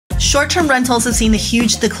Short-term rentals have seen a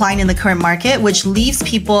huge decline in the current market, which leaves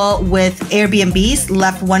people with Airbnbs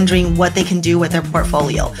left wondering what they can do with their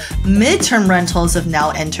portfolio. Midterm rentals have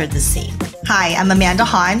now entered the scene. Hi, I'm Amanda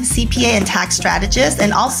Hahn, CPA and tax strategist,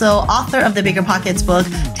 and also author of the Bigger Pockets book,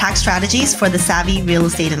 Tax Strategies for the Savvy Real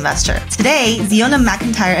Estate Investor. Today, Zeona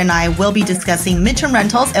McIntyre and I will be discussing midterm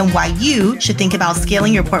rentals and why you should think about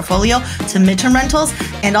scaling your portfolio to midterm rentals,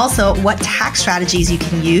 and also what tax strategies you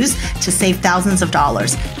can use to save thousands of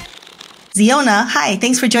dollars. Zeona, hi,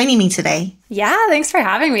 thanks for joining me today. Yeah, thanks for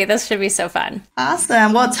having me. This should be so fun.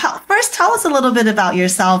 Awesome. Well, first tell us a little bit about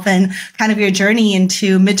yourself and kind of your journey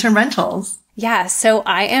into midterm rentals. Yeah, so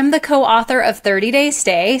I am the co-author of 30 Day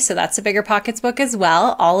Stay, so that's a Bigger Pockets book as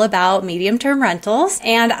well, all about medium-term rentals.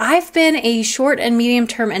 And I've been a short and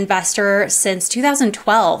medium-term investor since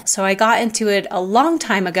 2012. So I got into it a long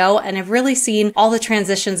time ago and have really seen all the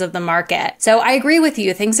transitions of the market. So I agree with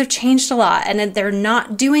you, things have changed a lot and they're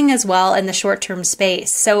not doing as well in the short-term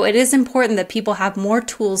space. So it is important that people have more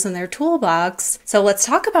tools in their toolbox. So let's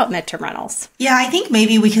talk about midterm rentals. Yeah, I think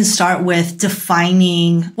maybe we can start with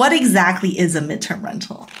defining what exactly is a midterm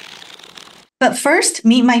rental. But first,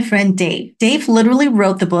 meet my friend Dave. Dave literally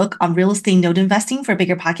wrote the book on real estate note investing for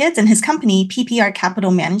Bigger Pockets, and his company, PPR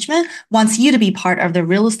Capital Management, wants you to be part of the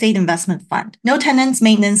real estate investment fund. No tenants,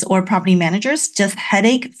 maintenance, or property managers, just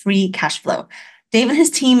headache-free cash flow. Dave and his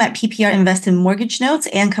team at PPR invest in mortgage notes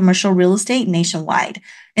and commercial real estate nationwide.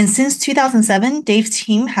 And since 2007, Dave's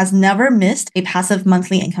team has never missed a passive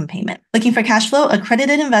monthly income payment. Looking for cash flow?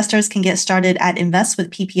 Accredited investors can get started at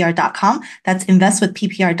investwithppr.com. That's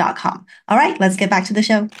investwithppr.com. All right, let's get back to the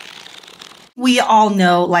show. We all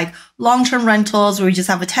know like long-term rentals where we just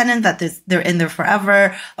have a tenant that they're in there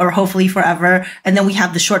forever or hopefully forever. And then we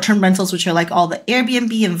have the short-term rentals, which are like all the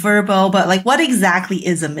Airbnb and Verbo. But like what exactly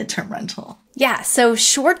is a midterm rental? Yeah, so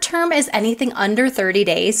short term is anything under 30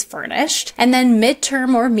 days furnished. And then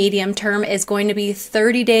midterm or medium term is going to be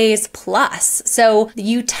 30 days plus. So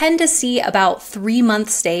you tend to see about 3-month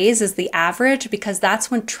stays as the average because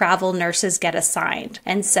that's when travel nurses get assigned.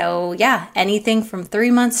 And so, yeah, anything from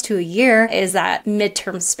 3 months to a year is that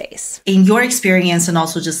midterm space. In your experience and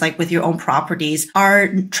also just like with your own properties, are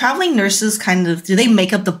traveling nurses do they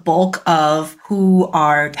make up the bulk of who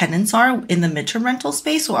our tenants are in the midterm rental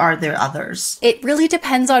space, or are there others? It really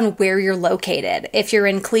depends on where you're located. If you're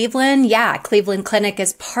in Cleveland, yeah, Cleveland Clinic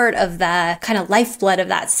is part of the kind of lifeblood of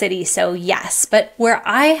that city. So yes, but where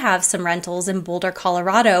I have some rentals in Boulder,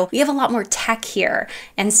 Colorado, we have a lot more tech here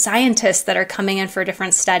and scientists that are coming in for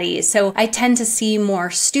different studies. So I tend to see more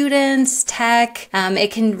students, tech.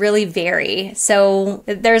 It can really vary. So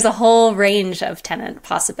there's a whole range of tenant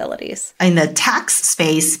possibilities. In the tax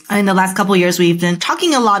space, in the last couple of years, we've been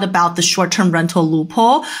talking a lot about the short-term rental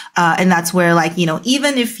loophole. And that's where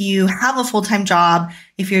even if you have a full-time job,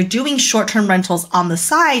 if you're doing short-term rentals on the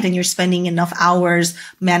side and you're spending enough hours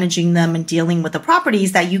managing them and dealing with the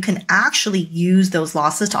properties, that you can actually use those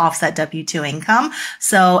losses to offset W-2 income.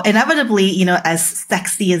 So inevitably, as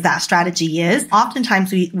sexy as that strategy is,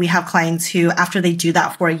 oftentimes we have clients who, after they do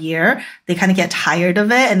that for a year, they kind of get tired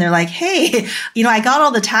of it and they're like, hey, I got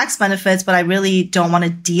all the tax benefits, but I really don't want to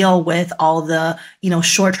deal with all the,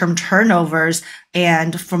 short-term turnovers.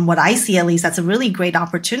 And from what I see, at least, that's a really great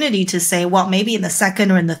opportunity to say, well, maybe in the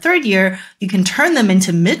second or in the third year, you can turn them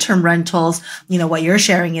into midterm rentals. What you're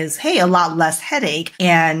sharing is, hey, a lot less headache.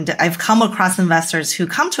 And I've come across investors who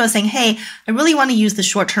come to us saying, hey, I really want to use the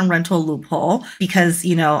short-term rental loophole because,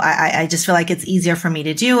 I just feel like it's easier for me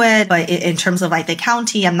to do it. But in terms of like the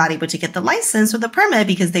county, I'm not able to get the license or the permit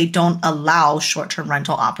because they don't allow short-term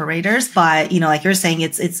rental operators. But, like you're saying,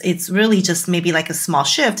 it's really just maybe like a small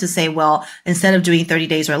shift to say, well, instead of doing 30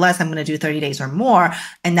 days or less, I'm going to do 30 days or more.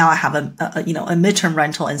 And now I have a midterm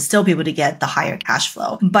rental and still be able to get the higher cash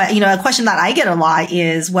flow. But, a question that I get a lot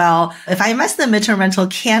is, well, if I invest in the midterm rental,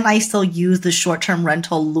 can I still use the short-term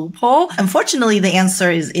rental loophole? Unfortunately, the answer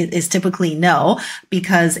is typically no,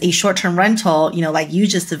 because a short-term rental, like you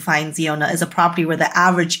just defined, Zeona, is a property where the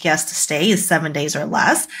average guest stay is 7 days or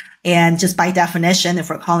less. And just by definition,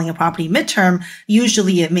 if we're calling a property midterm,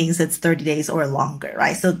 usually it means it's 30 days or longer,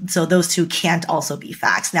 right? So those two can't also be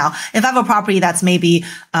facts. Now, if I have a property that's maybe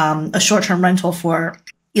a short-term rental for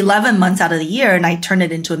 11 months out of the year and I turn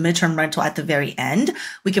it into a midterm rental at the very end,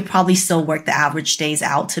 we could probably still work the average days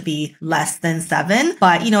out to be less than 7.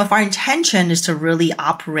 But, if our intention is to really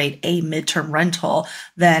operate a midterm rental,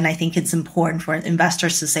 then I think it's important for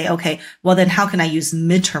investors to say, okay, well, then how can I use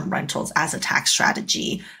midterm rentals as a tax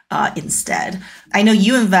strategy instead? I know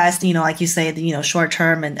you invest, like you say,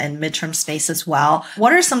 short-term and midterm space as well.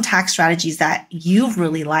 What are some tax strategies that you've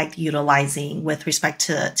really liked utilizing with respect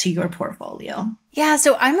to your portfolio? Yeah,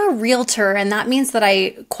 so I'm a realtor, and that means that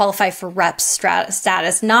I qualify for rep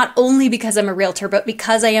status, not only because I'm a realtor, but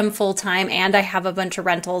because I am full-time and I have a bunch of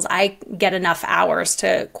rentals, I get enough hours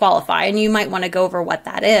to qualify. And you might want to go over what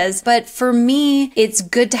that is. But for me, it's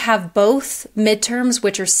good to have both midterms,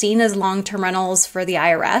 which are seen as long-term rentals for the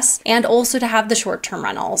IRS, and also to have the short-term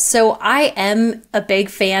rentals. So I am a big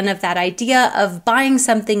fan of that idea of buying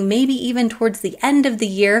something maybe even towards the end of the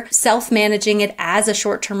year, self-managing it as a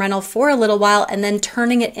short-term rental for a little while, and then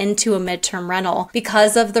turning it into a midterm rental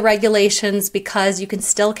because of the regulations, because you can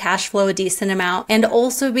still cash flow a decent amount, and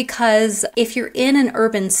also because if you're in an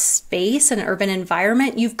urban space, an urban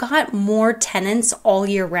environment, you've got more tenants all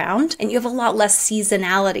year round and you have a lot less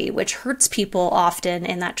seasonality, which hurts people often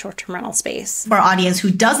in that short-term rental space. For our audience who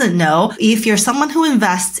doesn't know, if you're someone who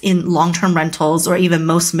invests in long-term rentals or even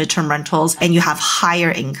most midterm rentals and you have higher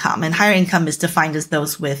income, and higher income is defined as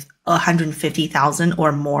those with 150,000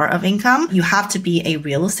 or more of income, you have to be a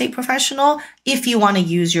real estate professional if you want to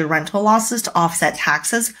use your rental losses to offset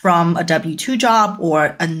taxes from a W-2 job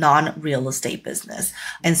or a non-real estate business.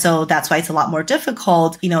 And so that's why it's a lot more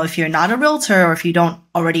difficult, if you're not a realtor or if you don't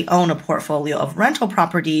already own a portfolio of rental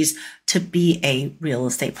properties, to be a real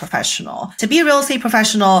estate professional. To be a real estate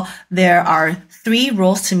professional, there are 3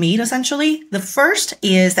 rules to meet, essentially. The first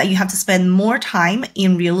is that you have to spend more time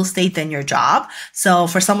in real estate than your job. So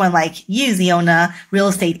for someone like you, Zeona, real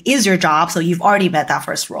estate is your job. So you've already met that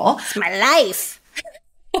first rule. It's my life.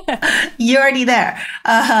 You're already there.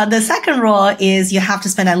 The second rule is you have to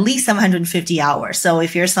spend at least 750 hours. So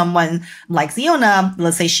if you're someone like Zeona,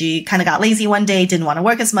 let's say she kind of got lazy one day, didn't want to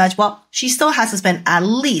work as much, well, she still has to spend at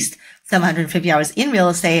least 750 hours in real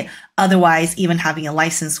estate. Otherwise, even having a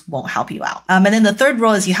license won't help you out. And then the third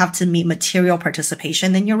rule is you have to meet material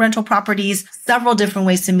participation in your rental properties. Several different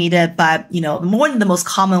ways to meet it, but one of the most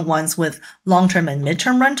common ones with long-term and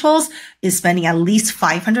midterm rentals is spending at least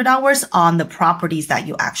 500 hours on the properties that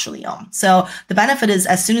you actually own. So the benefit is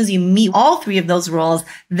as soon as you meet all 3 of those rules,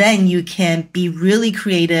 then you can be really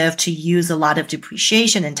creative to use a lot of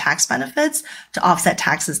depreciation and tax benefits to offset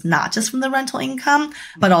taxes, not just from the rental income,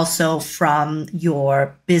 but also from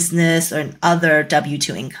your business or other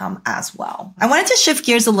W-2 income as well. I wanted to shift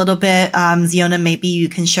gears a little bit. Zeona, maybe you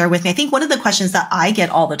can share with me. I think one of the questions that I get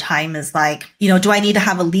all the time is like, do I need to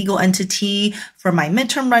have a legal entity for my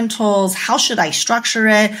midterm rentals? How should I structure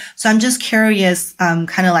it? So I'm just curious, kind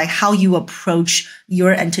of like how you approach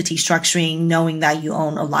your entity structuring, knowing that you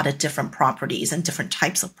own a lot of different properties and different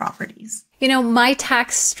types of properties. My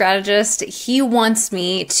tax strategist, he wants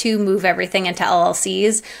me to move everything into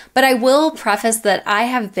LLCs, but I will preface that I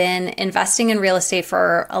have been investing in real estate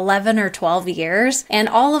for 11 or 12 years, and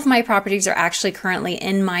all of my properties are actually currently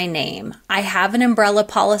in my name. I have an umbrella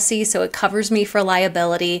policy, so it covers me for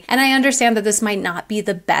liability, and I understand that this might not be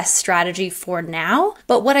the best strategy for now,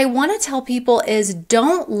 but what I want to tell people is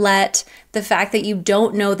don't let the fact that you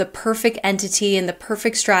don't know the perfect entity and the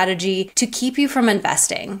perfect strategy to keep you from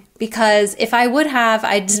investing. Because if I would have,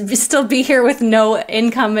 I'd still be here with no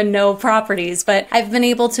income and no properties. But I've been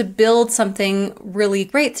able to build something really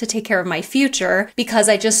great to take care of my future because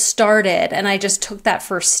I just started and I just took that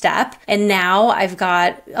first step. And now I've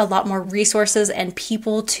got a lot more resources and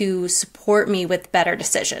people to support me with better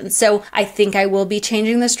decisions. So I think I will be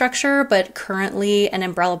changing the structure, but currently an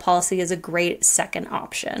umbrella policy is a great second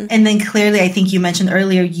option. And then clearly, I think you mentioned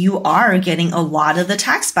earlier, you are getting a lot of the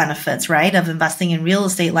tax benefits, right, of investing in real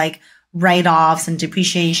estate, like write-offs and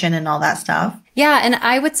depreciation and all that stuff. Yeah, and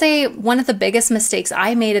I would say one of the biggest mistakes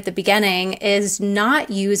I made at the beginning is not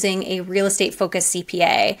using a real estate focused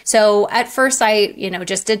CPA. So at first I,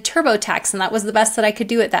 just did TurboTax and that was the best that I could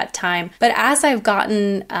do at that time. But as I've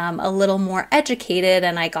gotten a little more educated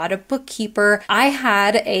and I got a bookkeeper, I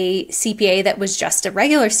had a CPA that was just a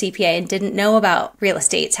regular CPA and didn't know about real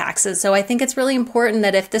estate taxes. So I think it's really important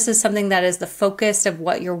that if this is something that is the focus of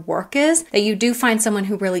what your work is, that you do find someone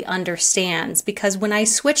who really understands. Because when I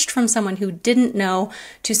switched from someone who didn't know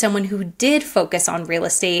to someone who did focus on real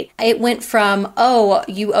estate, it went from, oh,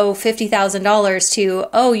 you owe $50,000 to,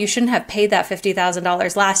 oh, you shouldn't have paid that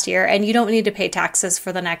 $50,000 last year and you don't need to pay taxes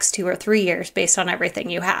for the next 2 or 3 years based on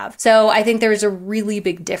everything you have. So I think there's a really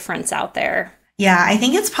big difference out there. Yeah, I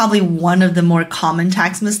think it's probably one of the more common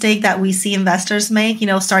tax mistakes that we see investors make.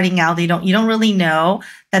 Starting out, you don't really know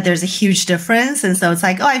that there's a huge difference. And so it's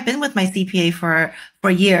like, oh, I've been with my CPA for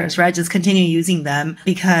years, right? Just continue using them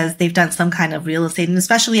because they've done some kind of real estate. And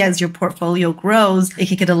especially as your portfolio grows, it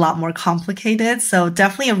can get a lot more complicated. So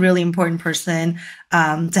definitely a really important person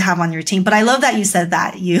to have on your team. But I love that you said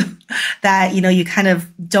that you kind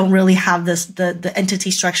of don't really have the entity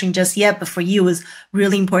structuring just yet, but for you it was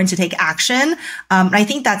really important to take action. And I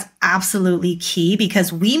think that's absolutely key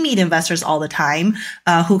because we meet investors all the time,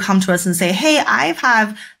 who come to us and say, hey, I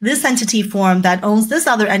have this entity form that owns this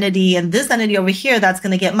other entity and this entity over here that's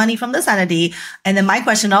going to get money from this entity. And then my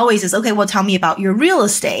question always is, okay, well, tell me about your real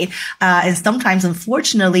estate. And sometimes,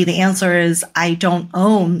 unfortunately, the answer is I don't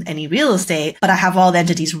own any real estate, but I have all the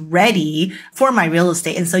entities ready for my real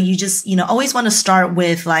estate. And so you just, always want to start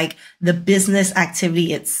with like the business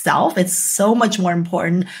activity itself. It's so much more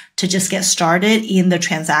important to just get started in the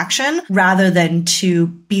transaction rather than to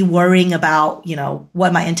be worrying about,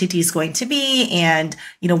 what my entity is going to be and,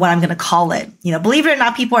 what I'm going to call it. Believe it or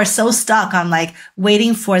not, people are so stuck on like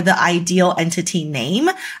waiting for the ideal entity name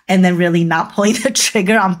and then really not pulling the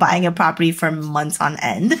trigger on buying a property for months on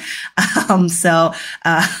end.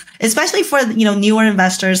 Especially for, newer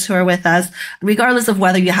investors who are with us, regardless of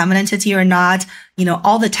whether you have an entity or not,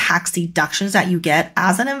 all the tax deductions that you get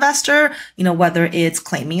as an investor, whether it's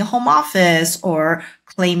claiming a home office or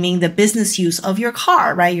claiming the business use of your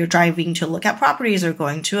car, right? You're driving to look at properties or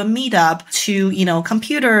going to a meetup to,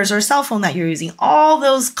 computers or cell phone that you're using. All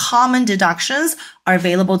those common deductions are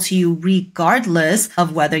available to you regardless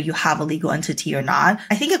of whether you have a legal entity or not.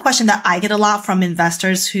 I think a question that I get a lot from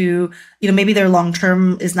investors who, maybe their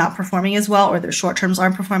long-term is not performing as well or their short-terms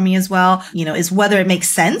aren't performing as well, is whether it makes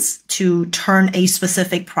sense to turn a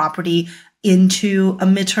specific property into a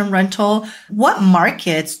midterm rental. What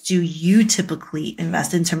markets do you typically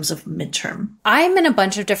invest in terms of midterm? I'm in a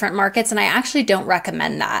bunch of different markets and I actually don't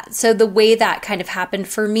recommend that. So the way that kind of happened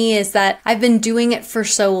for me is that I've been doing it for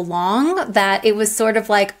so long that it was sort of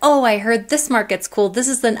like, oh, I heard this market's cool. This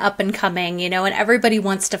is an up and coming, and everybody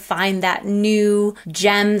wants to find that new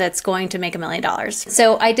gem that's going to make $1 million.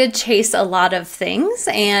 So I did chase a lot of things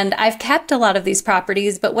and I've kept a lot of these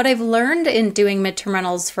properties. But what I've learned in doing midterm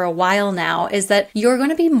rentals for a while now is that you're going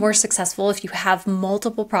to be more successful if you have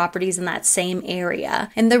multiple properties in that same area.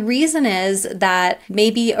 And the reason is that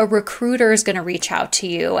maybe a recruiter is going to reach out to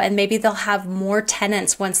you and maybe they'll have more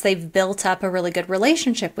tenants once they've built up a really good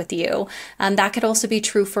relationship with you. That could also be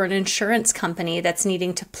true for an insurance company that's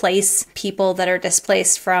needing to place people that are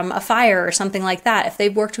displaced from a fire or something like that. If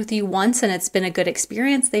they've worked with you once and it's been a good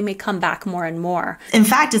experience, they may come back more and more. In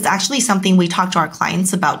fact, it's actually something we talk to our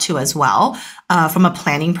clients about too as well. From a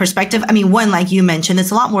planning perspective. One, like you mentioned,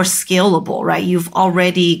 it's a lot more scalable, right? You've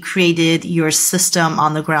already created your system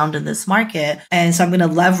on the ground in this market. And so I'm going to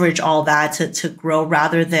leverage all that to grow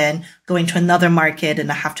rather than going to another market and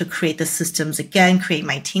I have to create the systems again, create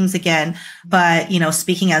my teams again. But,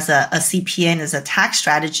 speaking as a CPA and as a tax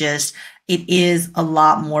strategist, it is a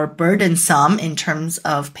lot more burdensome in terms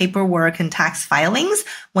of paperwork and tax filings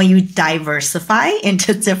when you diversify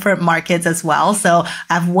into different markets as well. So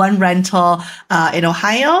I have one rental in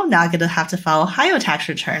Ohio. Now I'm going to have to file Ohio tax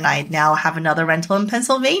return. I now have another rental in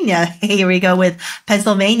Pennsylvania. Here we go with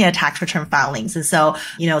Pennsylvania tax return filings. And so,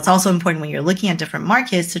 it's also important when you're looking at different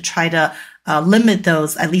markets to try to limit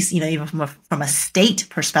those, at least, even from a state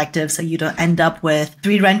perspective. So you don't end up with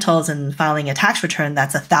 3 rentals and filing a tax return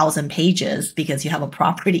that's 1,000 pages because you have a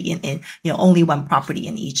property in only one property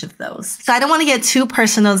in each of those. So I don't want to get too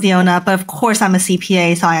personal, Zeona, but of course I'm a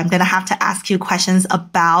CPA. So I'm going to have to ask you questions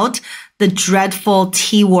about the dreadful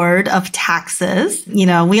T word of taxes.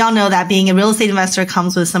 We all know that being a real estate investor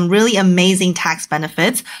comes with some really amazing tax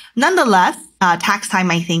benefits. Nonetheless, tax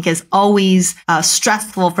time, I think, is always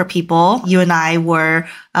stressful for people. You and I were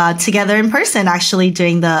together in person actually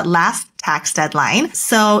during the last tax deadline.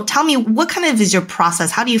 So tell me, what kind of is your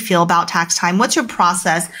process? How do you feel about tax time? What's your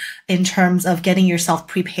process in terms of getting yourself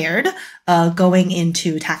prepared going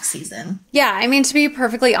into tax season? Yeah, to be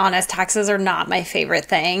perfectly honest, taxes are not my favorite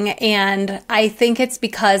thing. And I think it's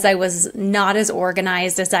because I was not as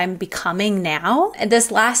organized as I'm becoming now. And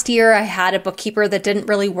this last year, I had a bookkeeper that didn't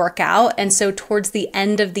really work out. And so towards the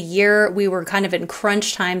end of the year, we were kind of in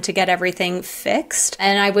crunch time to get everything fixed.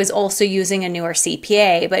 And I was also using a newer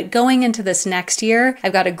CPA. But going into this next year,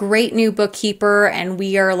 I've got a great new bookkeeper and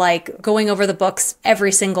we are like going over the books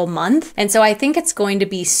every single month. And so I think it's going to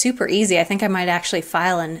be super easy. I think I might actually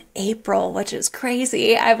file in April, which is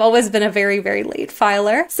crazy. I've always been a very, very late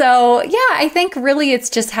filer. So yeah, I think really it's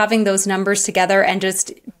just having those numbers together and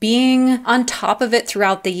just being on top of it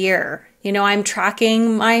throughout the year. You know, I'm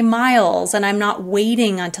tracking my miles and I'm not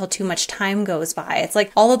waiting until too much time goes by. It's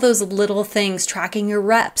like all of those little things, tracking your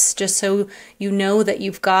reps, just so you know that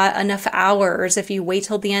you've got enough hours. If you wait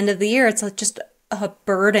till the end of the year, it's like just a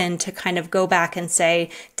burden to kind of go back and say,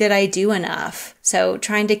 did I do enough? So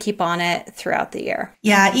trying to keep on it throughout the year.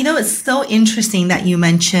 Yeah. It's so interesting that you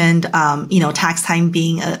mentioned, tax time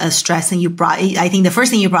being a stress, and I think the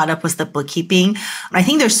first thing you brought up was the bookkeeping. I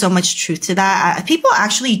think there's so much truth to that. People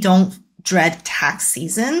actually don't dread tax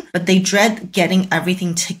season, but they dread getting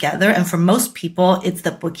everything together. And for most people, it's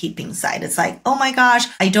the bookkeeping side. It's like, oh my gosh,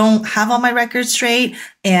 I don't have all my records straight.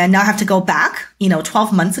 And now I have to go back,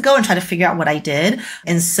 12 months ago and try to figure out what I did.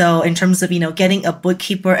 And so in terms of, getting a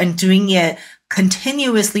bookkeeper and doing it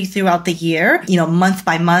continuously throughout the year, month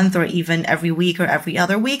by month, or even every week or every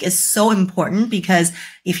other week, is so important, because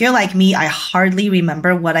if you're like me, I hardly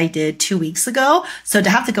remember what I did 2 weeks ago. So to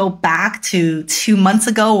have to go back to 2 months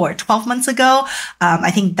ago or 12 months ago,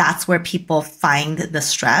 I think that's where people find the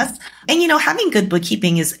stress. And, having good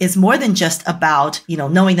bookkeeping is more than just about,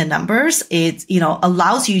 knowing the numbers. It,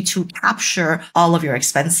 allows you to capture all of your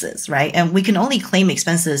expenses, right? And we can only claim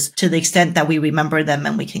expenses to the extent that we remember them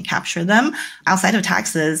and we can capture them. Outside of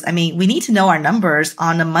taxes, we need to know our numbers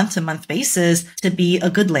on a month-to-month basis to be a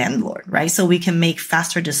good landlord, right? So we can make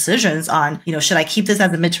faster decisions on, should I keep this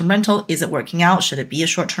as a midterm rental? Is it working out? Should it be a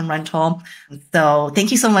short-term rental? So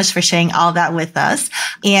thank you so much for sharing all that with us.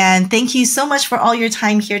 And thank you so much for all your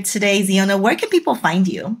time here today. Zeona, where can people find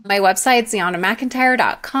you? My website,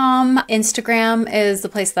 ZeonaMcIntyre.com. Instagram is the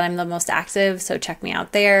place that I'm the most active, so check me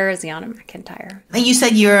out there, Zeona McIntyre. And you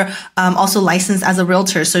said you're also licensed as a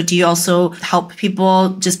realtor. So do you also help people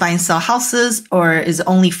just buy and sell houses, or is it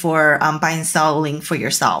only for buy and selling for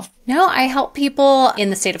yourself? No, I help people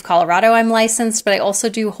in the state of Colorado. I'm licensed, but I also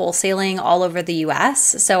do wholesaling all over the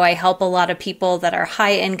US. So I help a lot of people that are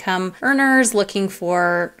high income earners looking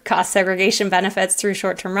for cost segregation benefits through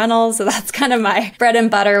short-term rentals. So that's kind of my bread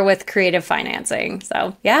and butter with creative financing.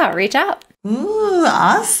 So yeah, reach out. Ooh,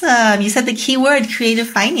 awesome. You said the key word, creative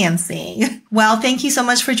financing. Well, thank you so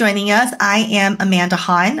much for joining us. I am Amanda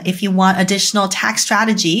Han. If you want additional tax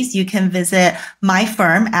strategies, you can visit my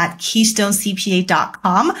firm at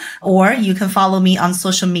KeystoneCPA.com, or you can follow me on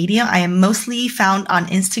social media. I am mostly found on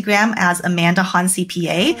Instagram as Amanda Han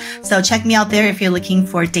CPA. So check me out there if you're looking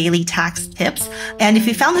for daily tax tips. And if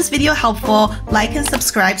you found this video helpful, like and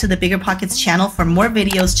subscribe to the Bigger Pockets channel for more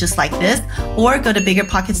videos just like this, or go to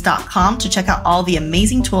biggerpockets.com to check out all the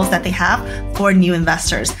amazing tools that they have for new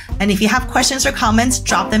investors. And if you have questions or comments,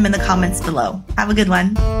 drop them in the comments below. Have a good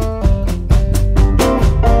one.